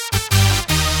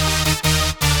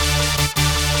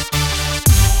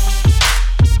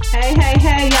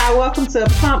welcome to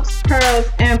Pumps, Pearls,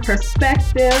 and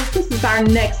Perspectives. This is our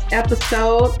next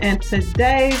episode, and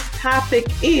today's topic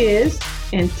is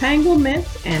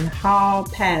entanglements and hall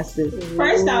passes.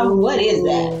 First off, what is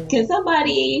that? Can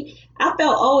somebody, I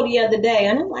felt old the other day,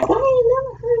 and I'm like, I ain't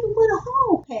never heard of what a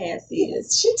hall pass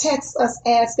is. She texts us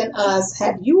asking us,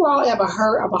 have you all ever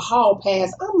heard of a hall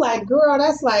pass? I'm like, girl,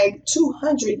 that's like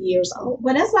 200 years old.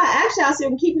 Well, that's why I asked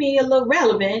y'all to keep me a little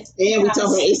relevant. And we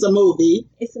told her it's a movie.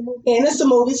 It's a movie. And it's a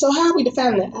movie, so how are we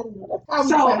defining that? I don't know that.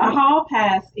 So a hall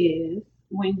pass is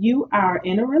when you are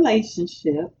in a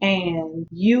relationship and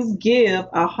you give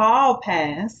a hall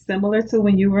pass, similar to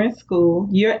when you were in school,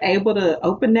 you're able to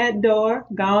open that door,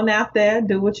 go on out there,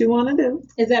 do what you want to do.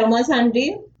 Is that a one-time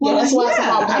deal? Well, that's why it's a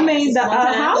hall pass. I mean, the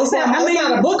hall It's pass.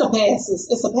 not a book of passes.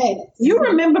 It's a pass. You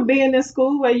remember being in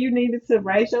school where you needed to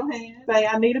raise your hand, say,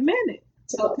 I need a minute.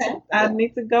 Okay. I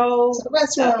need to go to the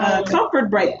restaurant. Comfort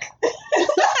break.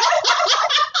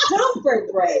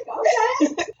 Comfort break.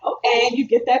 Okay. And you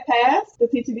get that pass. The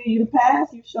teacher gives you the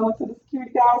pass. You show it to the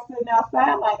security guard sitting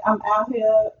outside. Like, I'm out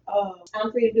here.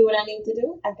 I'm free to do what I need to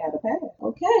do. I got a pass.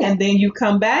 Okay. And then you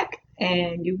come back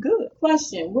and you good.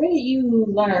 Question: where did you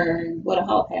learn what a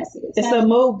hall pass is? It's a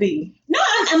movie. No,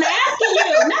 I'm asking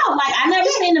you. No, like I never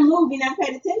seen the movie, never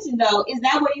paid attention though. Is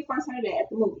that where you first heard it at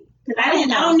the movie? Because I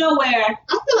don't know where. I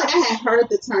feel like I had heard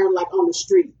the term like on the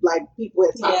street, like people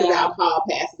had talked about hall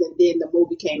passes, and then the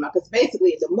movie came out. Because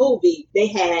basically, in the movie, they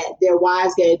had their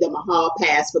wives gave them a hall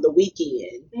pass for the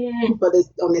weekend for this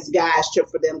on this guy's trip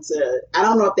for them to. I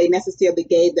don't know if they necessarily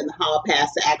gave them the hall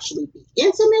pass to actually be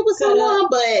intimate with someone,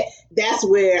 but that's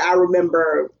where I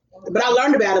remember. But I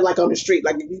learned about it like on the street.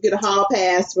 Like if you get a hall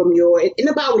pass from in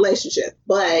about relationship.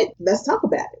 But let's talk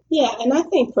about it. Yeah, and I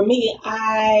think for me,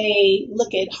 I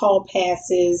look at hall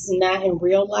passes not in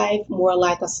real life, more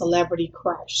like a celebrity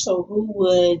crush. So who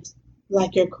would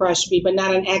like your crush be, but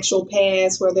not an actual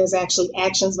pass where there's actually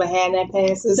actions behind that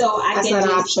passes. So I can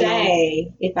just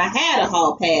say, if I had a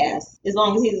hall pass, as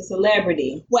long as he's a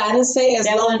celebrity. Well, I didn't say as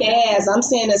long as. I'm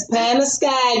saying as pie in the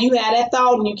sky, you have that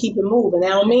thought and you keep it moving. I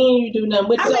don't mean you do nothing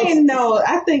with it. No,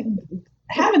 I think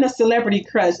having a celebrity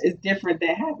crush is different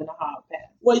than having a hall pass.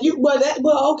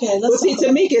 Okay. Let's see,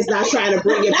 Tamika's not trying to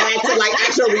bring it back to like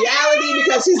actual reality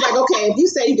because she's like, okay, if you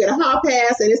say you get a hall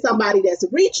pass and it's somebody that's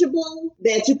reachable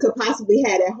that you could possibly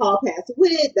have that hall pass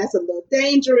with, that's a little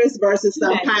dangerous versus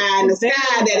some pie in the sky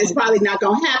that is probably not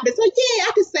going to happen. So yeah,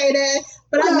 I could say that,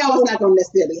 but I know it's not going to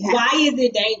necessarily happen. Why is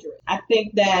it dangerous? I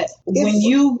think that when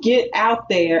you get out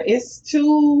there, it's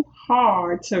too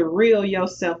hard to reel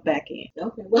yourself back in.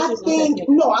 Okay. I was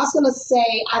going to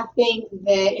say, I think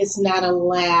that it's not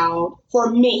allowed, for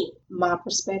me, my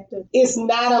perspective, it's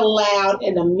not allowed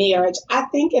in a marriage. I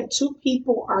think if two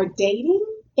people are dating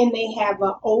and they have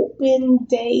an open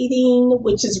dating,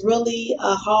 which is really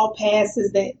a hall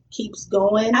passes that keeps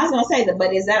going. I was going to say that,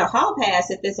 but is that a hall pass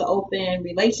if it's an open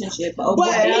relationship?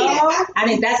 I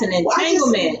think that's an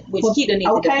entanglement, which Keita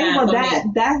needs to define for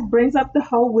me. That brings up the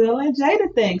whole Will and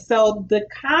Jada thing. So the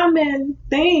common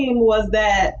theme was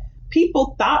that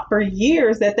people thought for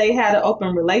years that they had an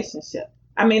open relationship.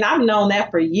 I mean, I've known that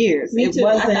for years. Me too.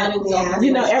 Wasn't, I thought it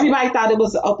was everybody thought it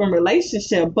was an open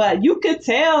relationship, but you could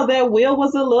tell that Will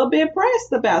was a little bit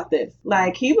pressed about this.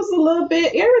 Like, he was a little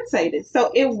bit irritated.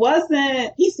 So it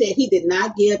wasn't... He said he did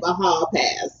not give a hall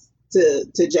pass to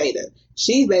Jada.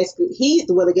 She's basically...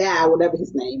 the guy, whatever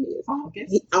his name is.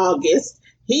 August.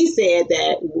 He said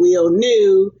that Will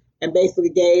knew and basically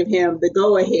gave him the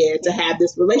go-ahead to have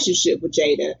this relationship with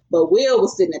Jada. But Will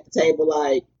was sitting at the table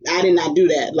like, I did not do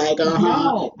that. Like,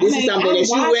 this is something that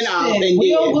you went off and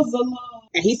Will did. Was alone.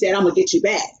 And he said, I'm going to get you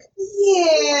back.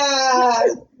 Yeah,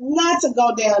 not to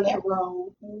go down that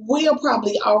road. Will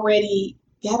probably already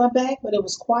got her back, but it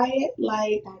was quiet.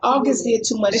 Like, August did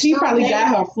too much. He probably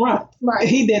got her front. Right.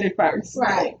 He did it first.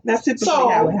 Right. That's typically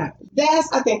how it happens.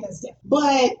 I think that's different.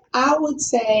 But I would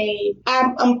say,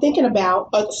 I'm thinking about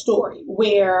a story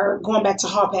where, going back to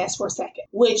hall pass for a second,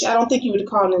 which I don't think you would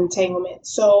call an entanglement.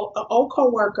 So an old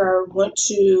coworker went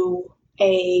to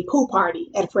a pool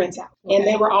party at a friend's house. Okay. And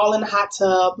they were all in the hot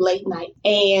tub late night.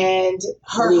 And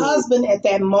her husband at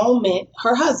that moment,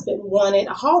 wanted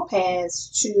a hall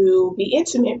pass to be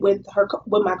intimate with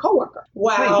my coworker.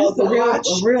 Wow. Wait, this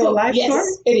is a real life story?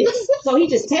 Yes, it is. So he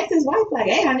just texted his wife like,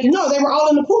 hey, I need No, they were all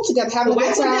in the pool together having a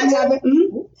good time,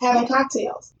 having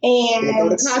cocktails. And they go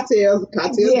to cocktails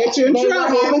get you in trouble. They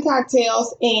were having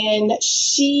cocktails, and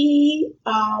she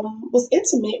was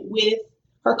intimate with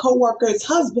her coworker's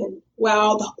husband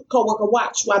while the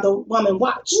woman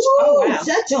watched. Oh, wow.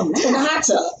 Shut your mouth. In the hot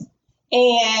tub.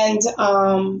 And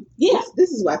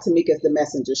this is why Tamika's the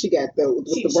messenger. She got the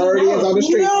word is on the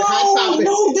street. No, the hot topic.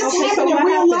 no, this happened in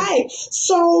real life.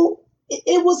 So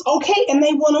it was okay, and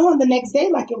they went on the next day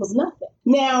like it was nothing.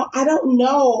 Now, I don't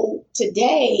know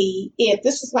today if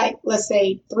this was like, let's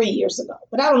say 3 years ago,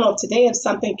 but I don't know if today if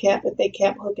they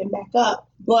kept hooking back up.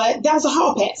 But that was a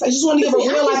hall pass. I just want to give a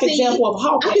real life example of a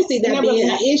hall pass. I can see that being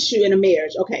an issue in a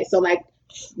marriage. Okay, so like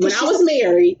when I was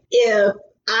married, if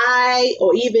I,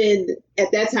 or even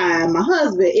at that time, my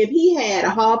husband, if he had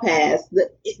a hall pass, the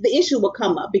issue would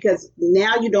come up because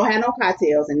now you don't have no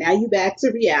cocktails and now you back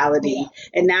to reality.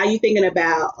 And now you're thinking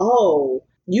about,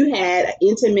 you had an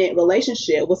intimate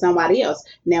relationship with somebody else.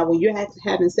 Now, when you're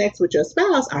having sex with your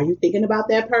spouse, are you thinking about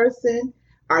that person?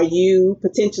 Are you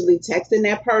potentially texting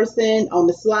that person on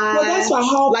the slide? Well, that's why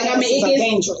hall passes are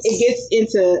dangerous. It gets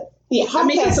into, hall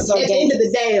passes are dangerous. At the end of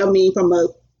the day, from a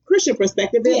Christian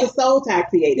perspective, there's a soul tie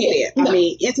created there. No.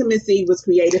 Intimacy was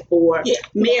created for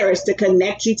marriage to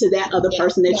connect you to that other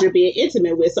person that you're being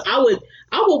intimate with. So I would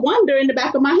wonder in the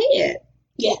back of my head.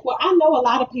 Yeah. Well, I know a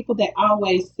lot of people that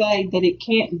always say that it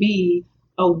can't be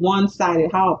a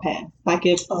one-sided hall pass. Like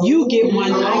if you get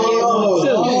one, I get one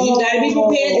too. You gotta be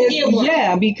prepared to get one.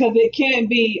 Yeah, because it can't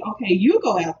be, okay, you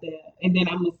go out there and then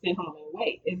I'm gonna sit home and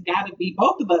wait. It's gotta be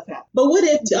both of us out. But what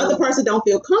if the other person don't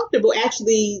feel comfortable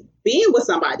actually being with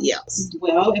somebody else?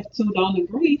 Well, if two don't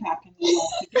agree, how can they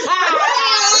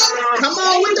Come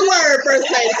on with the word, First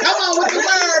Lady. Come on with the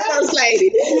word, First Lady.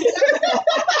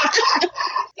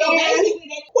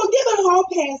 Giving hall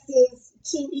passes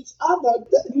to each other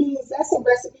means that's a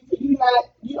recipe for you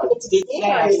don't need to get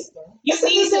married. You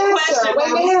need to question why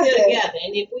we're still together,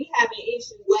 and if we have an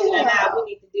issue, whether or not we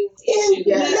need to deal with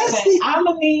issues. I'm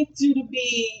gonna need you to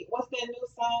be. What's that new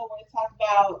song where they talk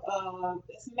about?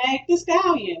 It's Meg Thee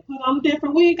Stallion. Put on a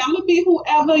different wig. I'm gonna be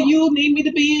whoever you need me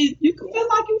to be. You can feel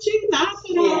like you cheating. I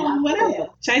put on whatever.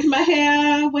 Change my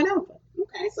hair, whatever.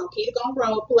 Okay, so Keita gonna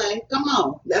role play. Come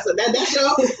on, that's your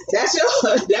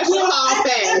hall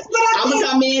pass. I'm gonna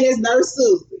come in as Nurse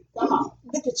Susie. Come on,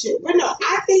 look at you. But no,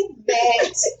 I think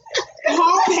that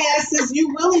hall passes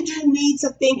you really do need to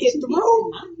think it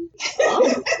through.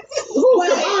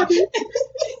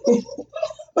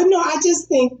 But no, I just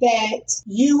think that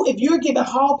if you're giving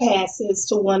hall passes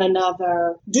to one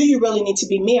another, do you really need to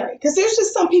be married? Because there's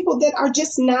just some people that are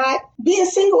just not, being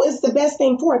single is the best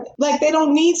thing for them. Like they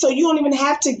don't need, so you don't even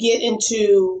have to get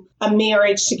into a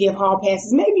marriage to give hall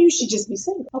passes. Maybe you should just be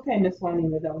single. Okay, Miss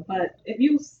Juanita though, but if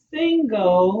you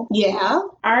single,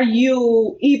 are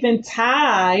you even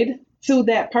tied to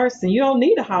that person? You don't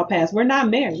need a hall pass. We're not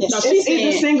married. No, she's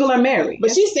either single or married.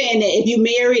 But she's saying that if you're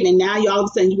married and now you all of a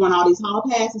sudden you want all these hall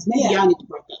passes, maybe y'all need to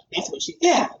break up. That's what she's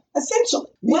saying. Yeah,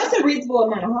 essentially. What's a reasonable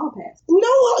amount of hall pass?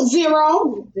 No,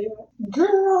 zero.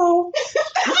 Girl.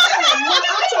 I'm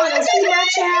trying to see my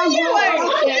child grow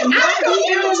up and not be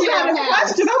in a child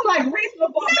house. I'm like,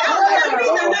 reasonable amount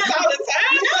all the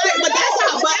time. But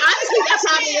honestly, that's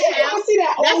how it is.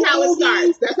 That's how it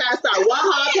starts. That's how it starts. One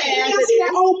hall pass. You see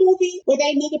that old movie where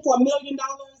they needed for $1 million?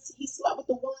 He slept with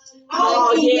the one.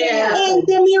 Oh, yeah. And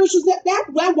their marriage was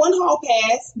that one hall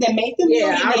pass that made them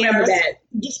millionaires. I remember that.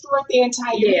 Destroyed their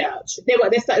entire marriage. It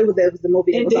was the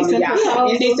movie that was on the yacht.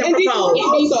 Indecent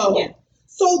Proposal.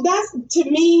 So to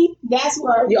me, that's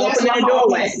where you open the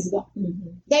doorway.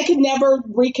 They could never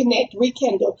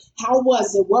rekindle. How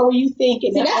was it? What were you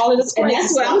thinking? And all of this crazy stuff.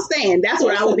 That's what I'm saying. That's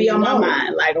what I would be on my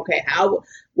mind. Like, okay,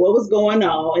 what was going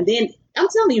on? And then I'm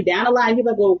telling you, down the line, you're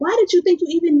like, well, why did you think you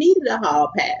even needed a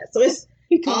hall pass? So it's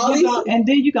and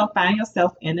then you're gonna find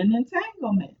yourself in an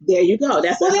entanglement. There you go.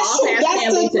 That's a hall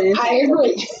pass. I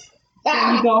agree.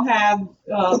 And you're going to have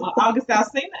August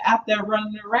Alsina out there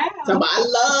running around. So I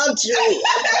loved you.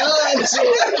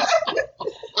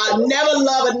 I'll never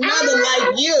love another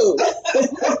like you.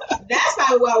 That's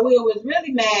probably why Will was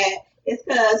really mad. It's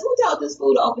because who told this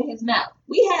fool to open his mouth?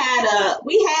 We had our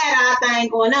thing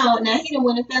going on. Now he done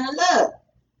went and fell in love.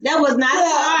 That was not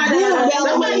hard.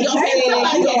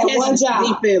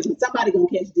 Somebody gonna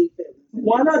catch deep feelings.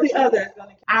 One or the other.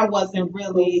 I wasn't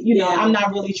really, I'm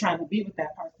not really trying to be with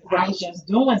that person. I was just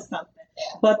doing something.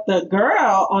 But the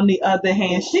girl, on the other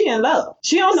hand, she in love.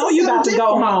 She don't know you about to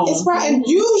go home. It's probably, and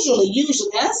usually,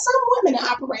 and some women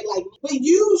operate like me, but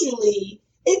usually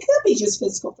it could be just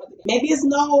physical for them. Maybe it's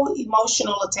no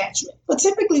emotional attachment. But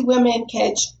typically women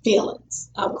catch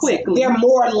feelings quickly. They're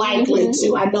more likely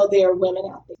to. I know there are women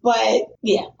out there. But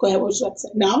yeah, go ahead. What was you about to say?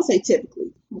 No, I'm going to say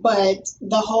typically. But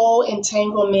the whole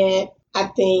entanglement, I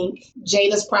think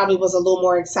Jada's probably was a little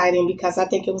more exciting because I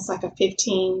think it was like a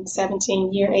 15,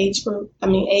 17-year age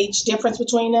difference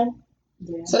between them.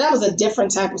 Yeah. So that was a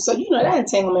different type of. So that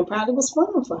entanglement probably was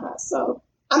fun for her. So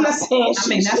I'm not saying.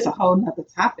 That's a whole nother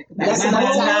topic. That's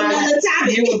another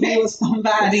topic. You would be with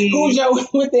somebody. Who's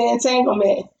with the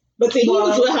entanglement? But see, he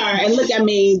was with her, and look,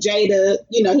 Jada,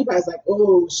 he probably like,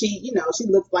 oh, she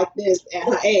looks like this at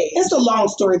her age. It's a long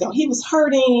story, though. He was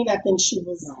hurting. I think she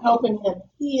was helping him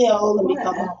heal and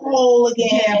become whole again.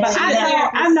 Yeah, but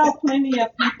I know plenty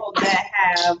of people that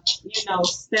have,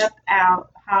 stepped out,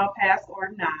 hall pass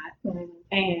or not,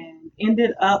 and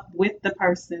ended up with the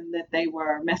person that they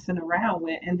were messing around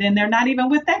with, and then they're not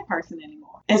even with that person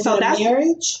anymore. And so that's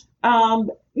marriage.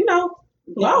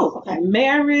 Both. Okay.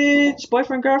 Marriage,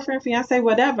 boyfriend, girlfriend, fiance,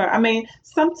 whatever. I mean,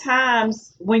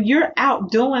 sometimes when you're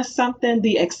out doing something,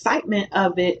 the excitement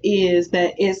of it is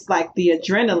that it's like the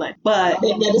adrenaline. But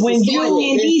when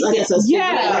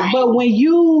but when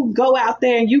you go out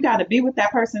there and you got to be with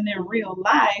that person in real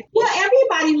life. Well,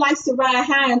 everybody likes to ride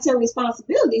high until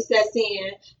responsibility sets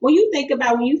in. When you think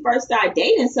about when you first start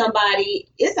dating somebody,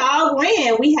 it's all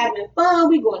grand. We having fun.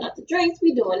 We going out to drinks.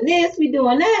 We doing this. We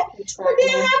doing that. But then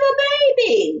have a baby.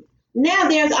 Now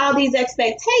there's all these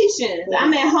expectations.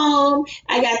 I'm at home.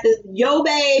 I got this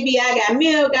baby. I got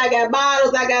milk. I got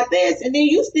bottles. I got this. And then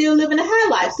you still living a high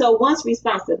life. So once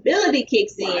responsibility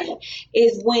kicks in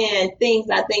is when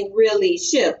things, I think, really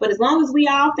shift. But as long as we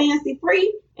all fancy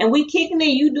free and we kicking it,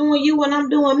 you doing you and I'm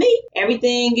doing me,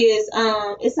 everything is,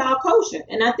 it's all kosher.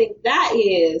 And I think that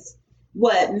is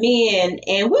what men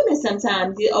and women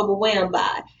sometimes get overwhelmed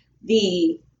by.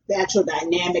 The actual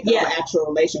dynamic of an actual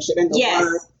relationship and the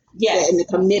work. Yes. And the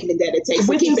commitment that it takes.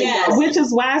 Which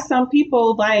is why some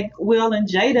people like Will and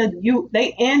Jada,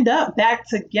 they end up back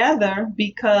together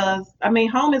because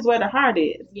home is where the heart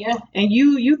is. Yeah. And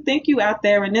you think you out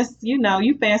there and this,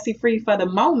 you fancy free for the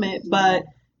moment, but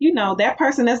that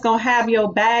person that's gonna have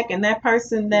your back and that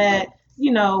person that,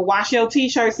 wash your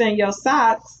t-shirts and your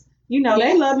socks.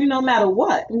 They love you no matter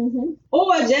what. Mm-hmm.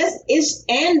 Or and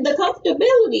the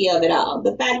comfortability of it all.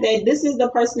 The fact that this is the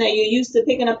person that you're used to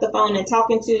picking up the phone and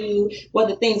talking to,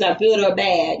 whether things are good or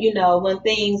bad. When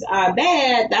things are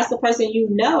bad, that's the person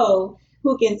who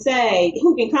can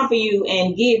comfort you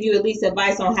and give you at least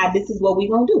advice on how this is what we're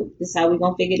going to do. This is how we're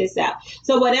going to figure this out.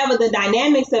 So whatever the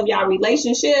dynamics of y'all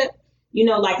relationship,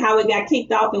 like how it got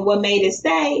kicked off and what made it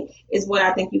stay is what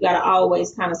I think you got to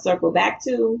always kind of circle back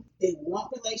to. They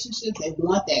want relationships. They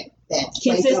want that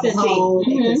consistency, place of home,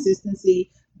 and consistency.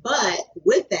 But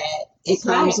with that, it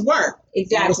comes work.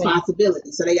 Exactly. And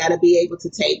responsibility. So they got to be able to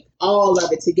take all of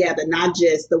it together, not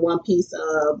just the one piece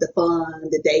of the fun,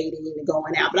 the dating, and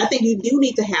going out. But I think you do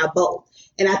need to have both.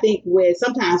 And I think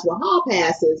sometimes with hall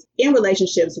passes in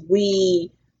relationships,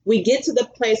 we get to the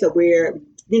place of where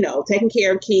taking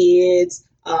care of kids,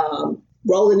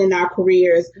 rolling in our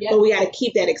careers, but we got to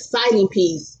keep that exciting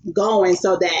piece going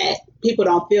so that people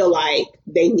don't feel like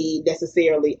they need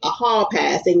necessarily a hall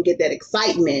pass. They can get that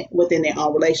excitement within their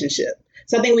own relationship.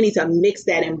 So I think we need to mix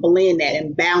that and blend that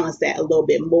and balance that a little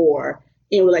bit more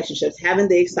in relationships, having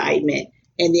the excitement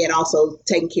and then also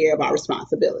taking care of our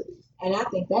responsibilities. And I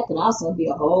think that could also be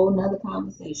a whole nother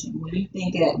conversation when you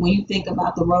think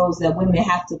about the roles that women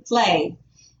have to play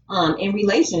in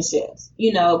relationships.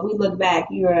 If we look back,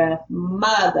 you're a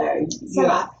mother,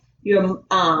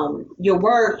 you're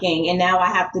working, and now I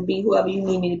have to be whoever you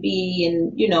need me to be,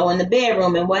 and in the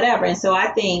bedroom and whatever. And so I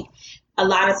think a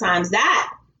lot of times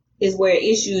that is where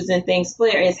issues and things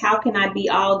flare, is how can I be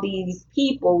all these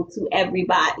people to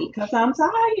everybody? Because I'm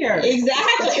tired.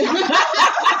 Exactly.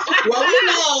 Well, we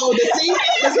know the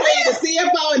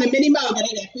CFO and the mini mo,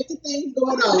 they got 50 things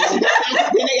going on.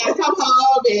 Then they got to come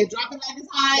home and drop it like it's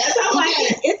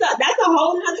hot. That's a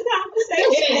whole other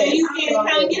conversation that you can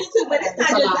kind of get into, but it's not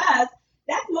just us.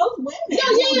 That's most women who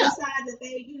decide that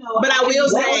they, But I will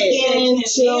say,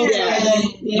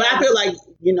 children. But I feel like,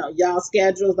 y'all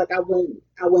schedules, like I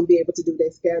wouldn't be able to do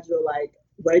their schedule. Like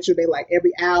Rachel, they like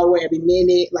every hour, every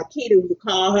minute. Like Keita would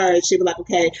call her and she'd be like,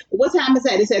 okay, well, what time is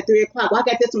that? It's at 3:00. Well, I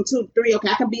got this from 2 to 3. Okay,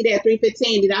 I can be there at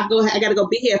 3:15. Then I gotta go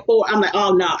be here at 4. I'm like,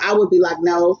 oh no, I would be like,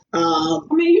 no.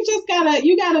 You just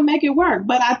gotta make it work.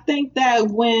 But I think that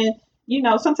when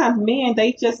sometimes men,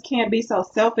 they just can't be so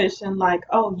selfish and like,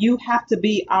 oh, you have to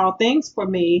be all things for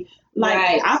me.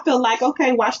 Like, I feel like,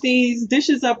 okay, wash these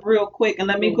dishes up real quick and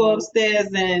let me go upstairs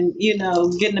and, get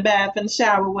in the bath and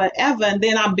shower, whatever, and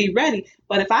then I'll be ready.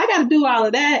 But if I got to do all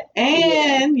of that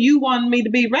and you want me to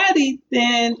be ready,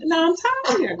 then no, I'm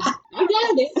tired. I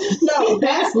got it. No,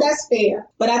 that's fair.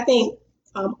 But I think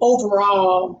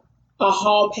overall, a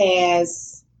hall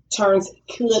pass could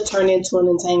turn into an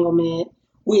entanglement,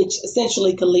 which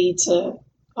essentially could lead to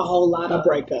a whole lot of a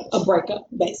breakup,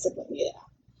 basically. Yeah.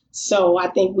 So I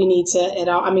think we need to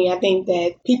I think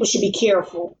that people should be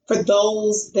careful. For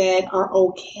those that are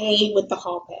okay with the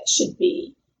hall pass should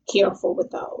be careful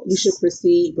with those. You should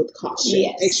proceed with caution.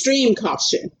 Yes. Extreme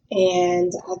caution.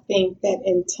 And I think that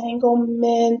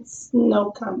entanglements,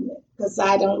 no comment. Because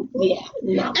I don't, no.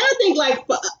 And I think I'm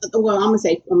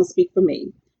going to speak for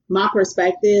me. My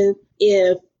perspective,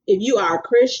 if you are a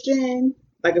Christian,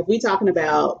 like if we're talking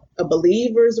about a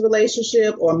believer's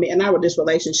relationship not this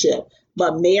relationship,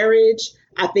 but marriage,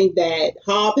 I think that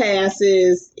hall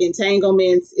passes,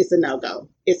 entanglements, it's a no-go.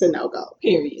 It's a no-go.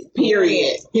 Period.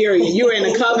 You're in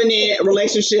a covenant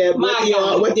relationship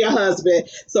with your husband.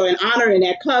 So in honoring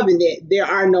that covenant, there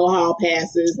are no hall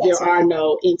passes. There are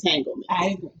no entanglements.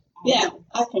 I agree.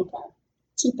 I concur.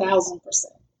 2,000%.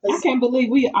 I can't believe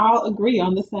we all agree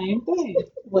on the same thing.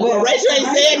 Well, Rachel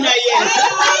ain't said nothing yet.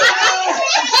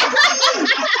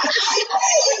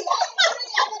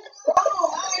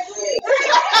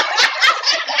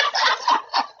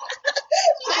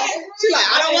 She's like,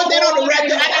 I don't want that on the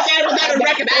record. I don't want that on the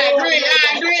record. I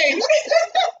agree.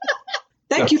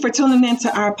 Thank you for tuning in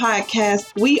to our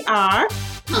podcast. We are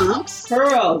Humps,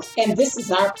 Pearls, and this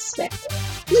is our perspective.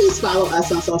 Please follow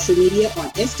us on social media on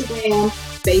Instagram,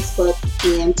 Facebook,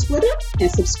 and Twitter,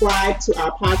 and subscribe to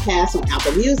our podcast on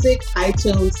Apple Music,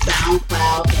 iTunes,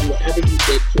 SoundCloud, and wherever you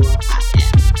get your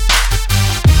podcast.